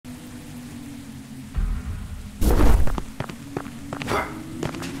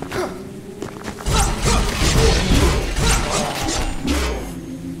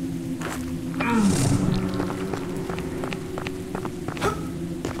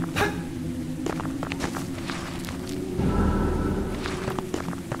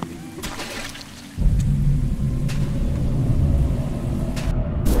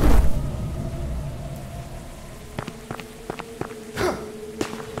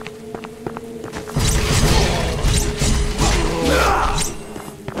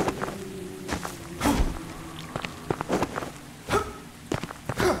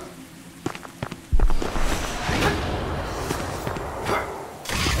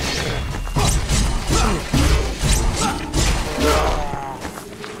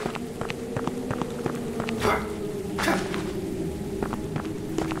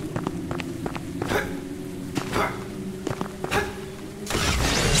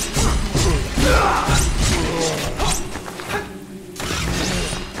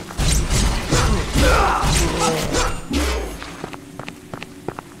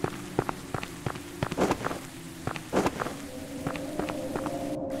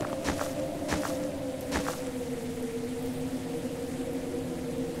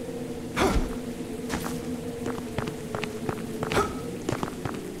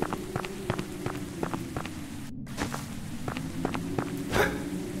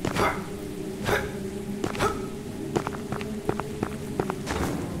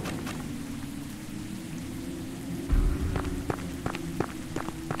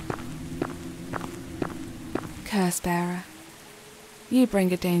You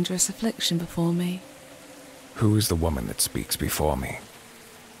bring a dangerous affliction before me. Who is the woman that speaks before me?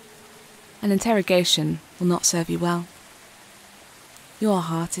 An interrogation will not serve you well. Your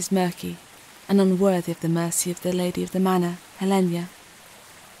heart is murky and unworthy of the mercy of the lady of the manor, Helena.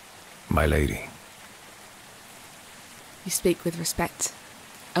 My lady. You speak with respect,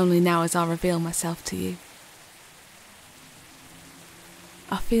 only now as I reveal myself to you.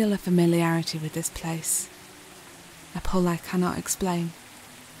 I feel a familiarity with this place, a pull I cannot explain.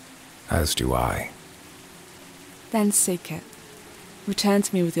 As do I. Then seek it. Return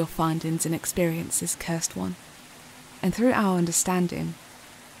to me with your findings and experiences, cursed one, and through our understanding,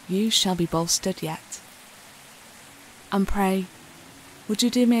 you shall be bolstered yet. And pray, would you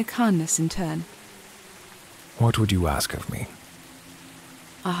do me a kindness in turn? What would you ask of me?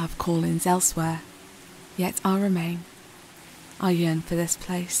 I have callings elsewhere, yet I remain. I yearn for this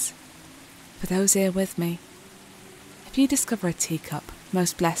place, for those here with me. If you discover a teacup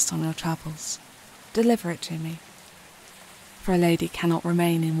most blessed on your travels, deliver it to me. For a lady cannot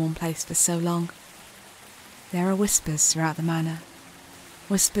remain in one place for so long. There are whispers throughout the manor,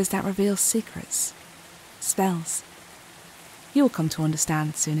 whispers that reveal secrets, spells. You will come to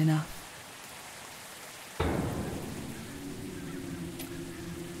understand soon enough.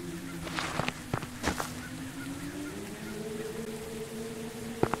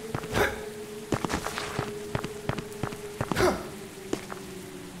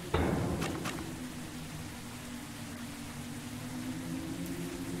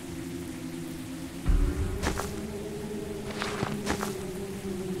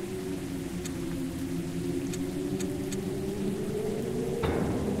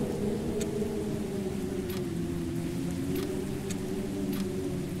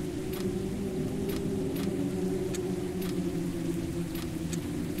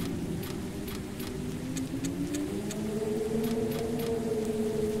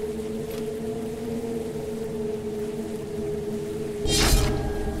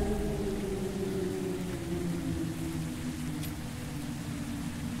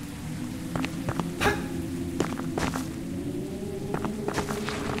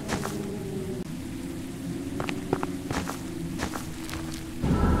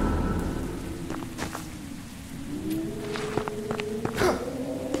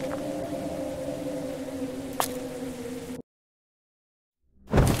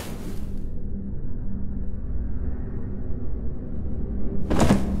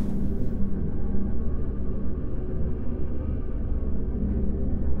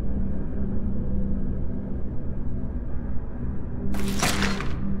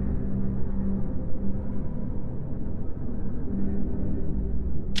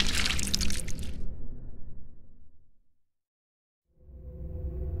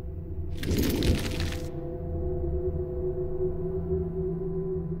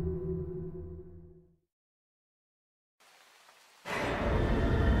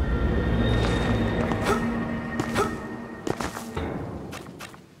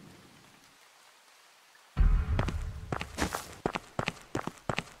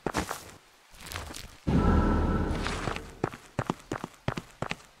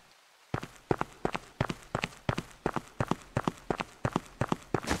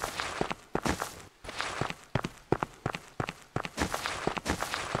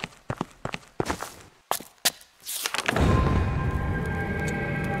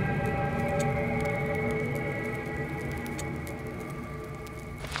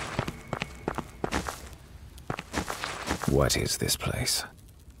 What is this place?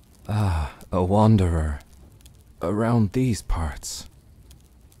 Ah, a wanderer. Around these parts.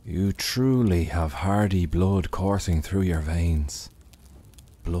 You truly have hardy blood coursing through your veins.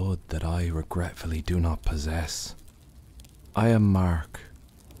 Blood that I regretfully do not possess. I am Mark,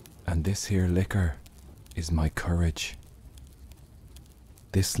 and this here liquor is my courage.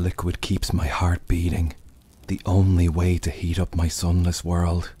 This liquid keeps my heart beating, the only way to heat up my sunless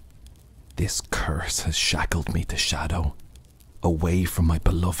world. This curse has shackled me to shadow, away from my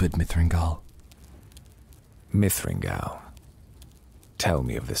beloved Mithringal. Mithringal. Tell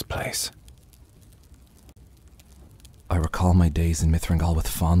me of this place. I recall my days in Mithringal with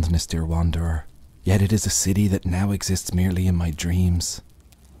fondness, dear wanderer, yet it is a city that now exists merely in my dreams.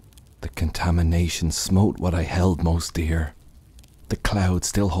 The contamination smote what I held most dear. The cloud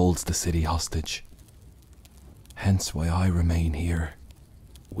still holds the city hostage. Hence why I remain here,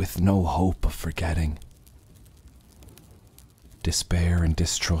 with no hope of forgetting. Despair and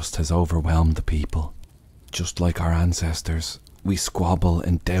distrust has overwhelmed the people. Just like our ancestors, we squabble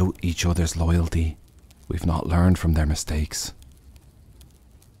and doubt each other's loyalty. We've not learned from their mistakes.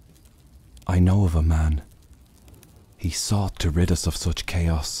 I know of a man. He sought to rid us of such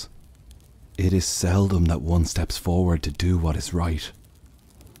chaos. It is seldom that one steps forward to do what is right.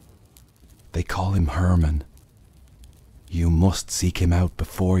 They call him Herman. You must seek him out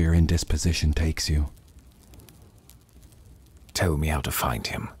before your indisposition takes you. Tell me how to find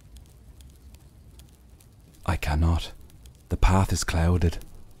him. I cannot. The path is clouded.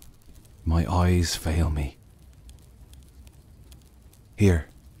 My eyes fail me. Here,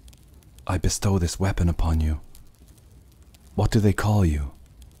 I bestow this weapon upon you. What do they call you?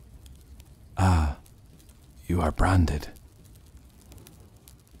 Ah, you are branded.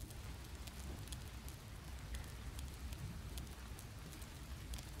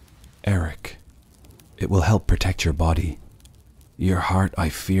 Eric, it will help protect your body. Your heart, I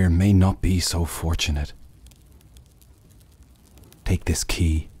fear, may not be so fortunate. Take this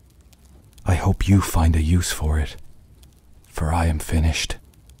key. I hope you find a use for it, for I am finished.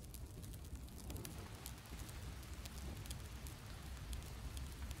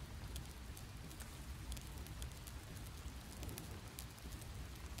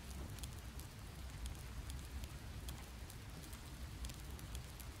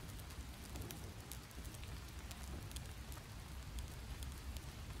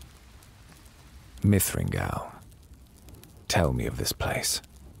 Mithringal. Tell me of this place.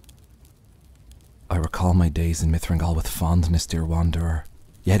 I recall my days in Mithringal with fondness, dear wanderer,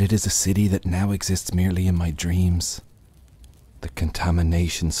 yet it is a city that now exists merely in my dreams. The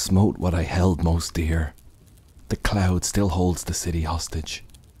contamination smote what I held most dear. The cloud still holds the city hostage.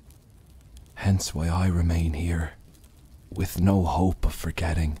 Hence why I remain here, with no hope of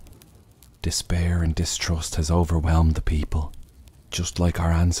forgetting. Despair and distrust has overwhelmed the people. Just like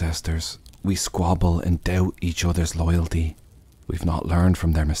our ancestors, we squabble and doubt each other's loyalty. We've not learned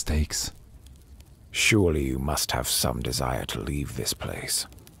from their mistakes. Surely you must have some desire to leave this place.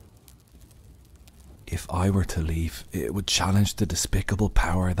 If I were to leave, it would challenge the despicable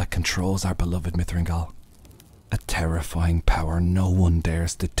power that controls our beloved Mithringal. A terrifying power no one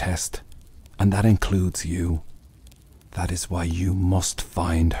dares to test, and that includes you. That is why you must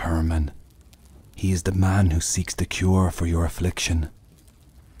find Herman. He is the man who seeks the cure for your affliction.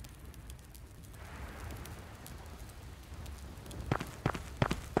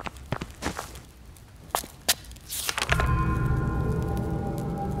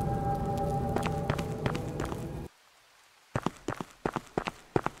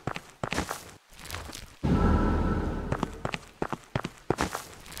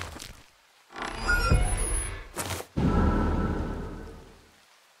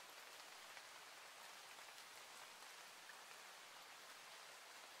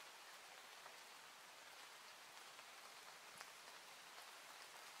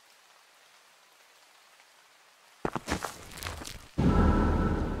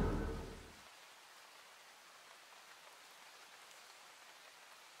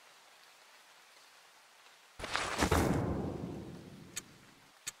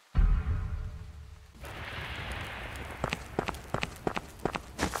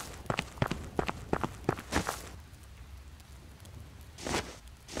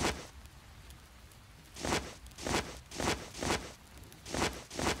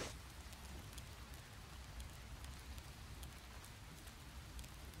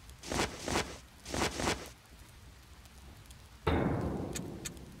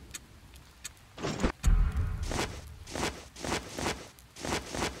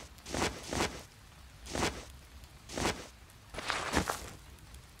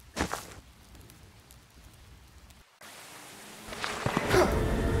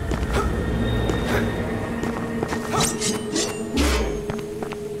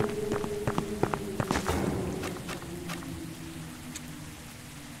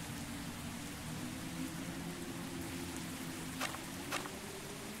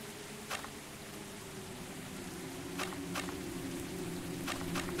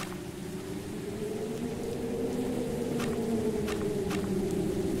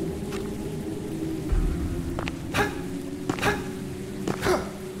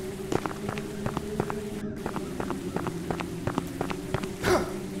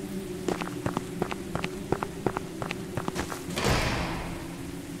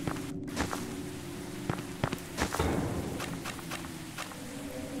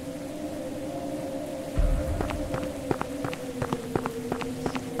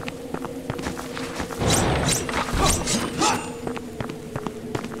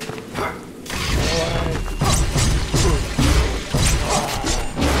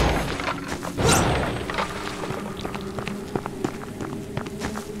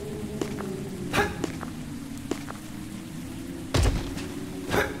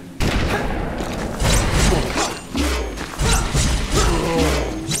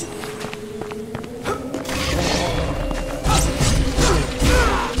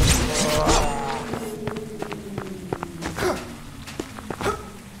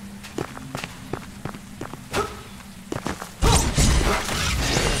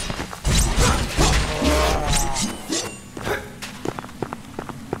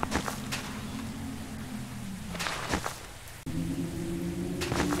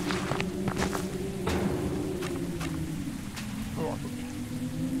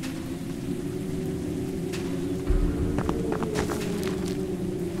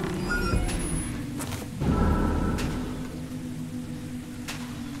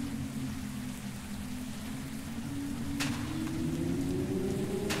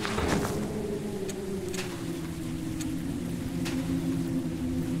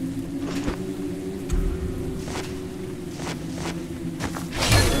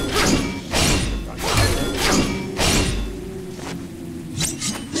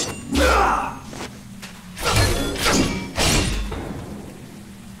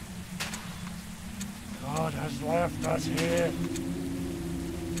 left us here.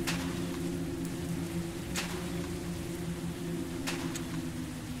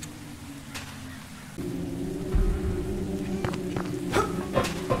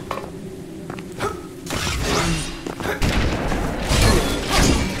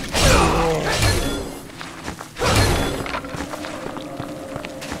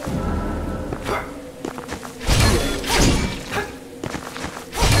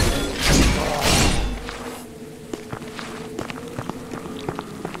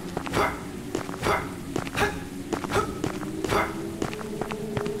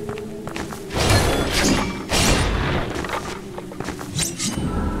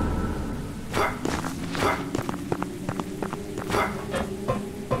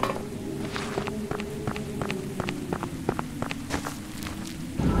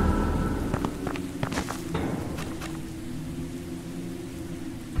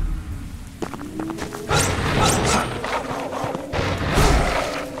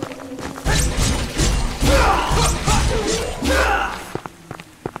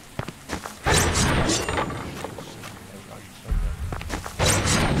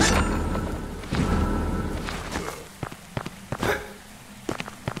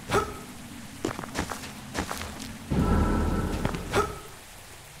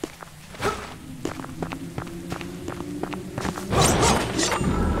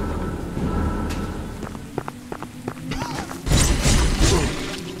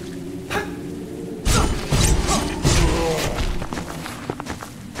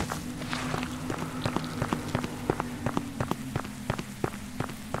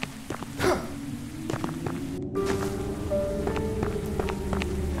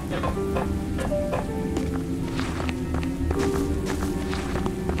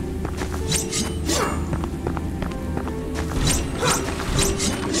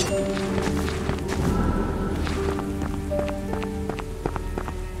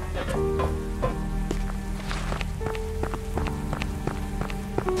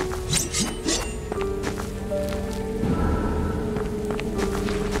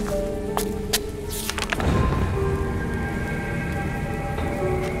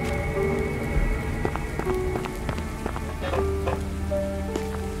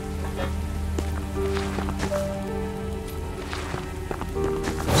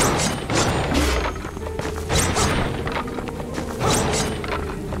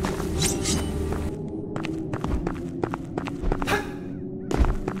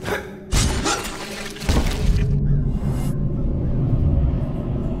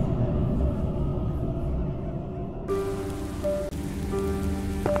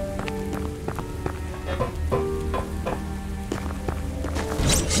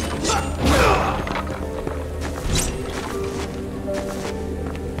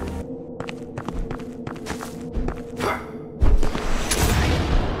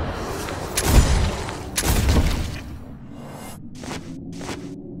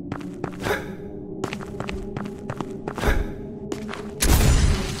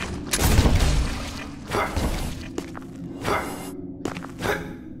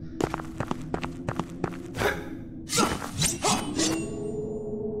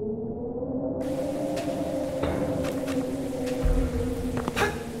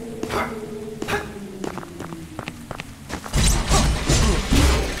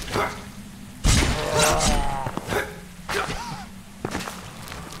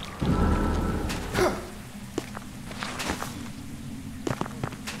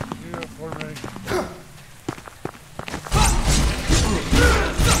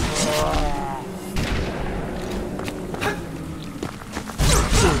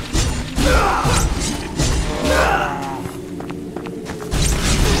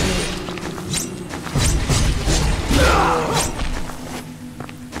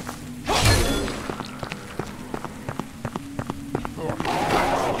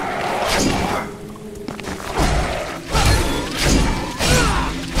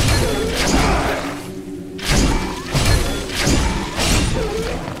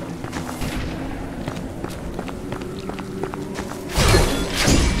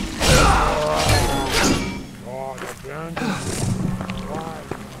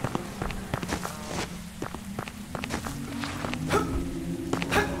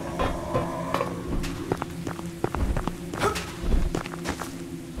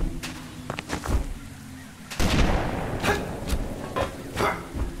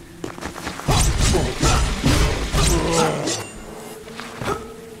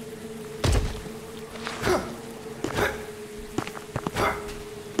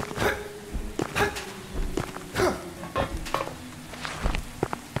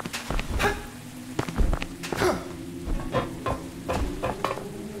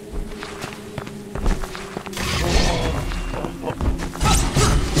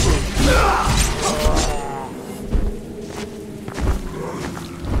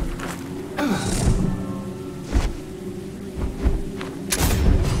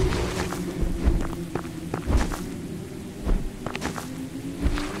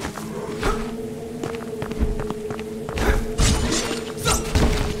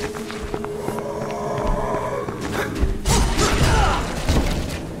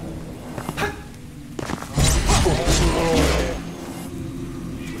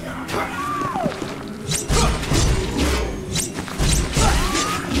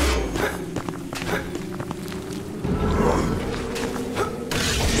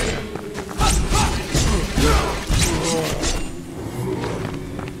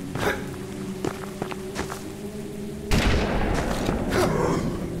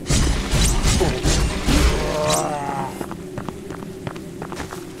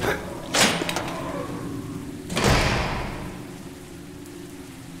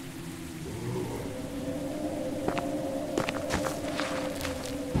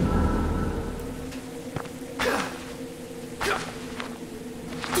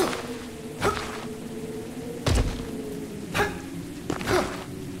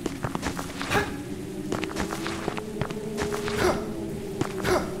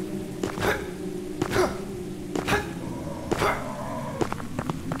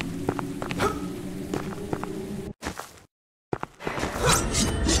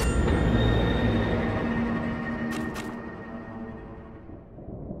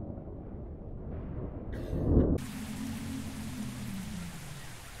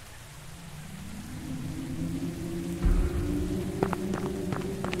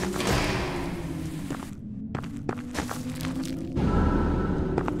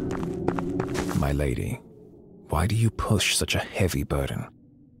 My lady, why do you push such a heavy burden?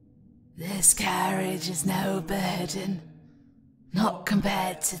 This carriage is no burden, not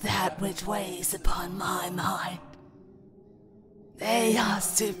compared to that which weighs upon my mind. They are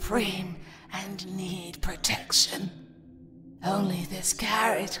supreme and need protection. Only this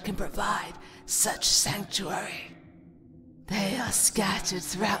carriage can provide such sanctuary. They are scattered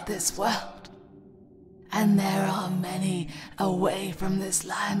throughout this world, and there are many away from this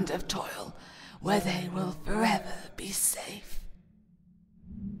land of toil where they will forever be safe.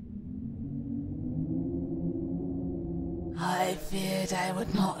 I feared I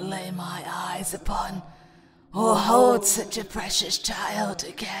would not lay my eyes upon or hold such a precious child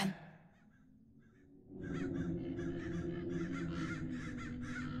again.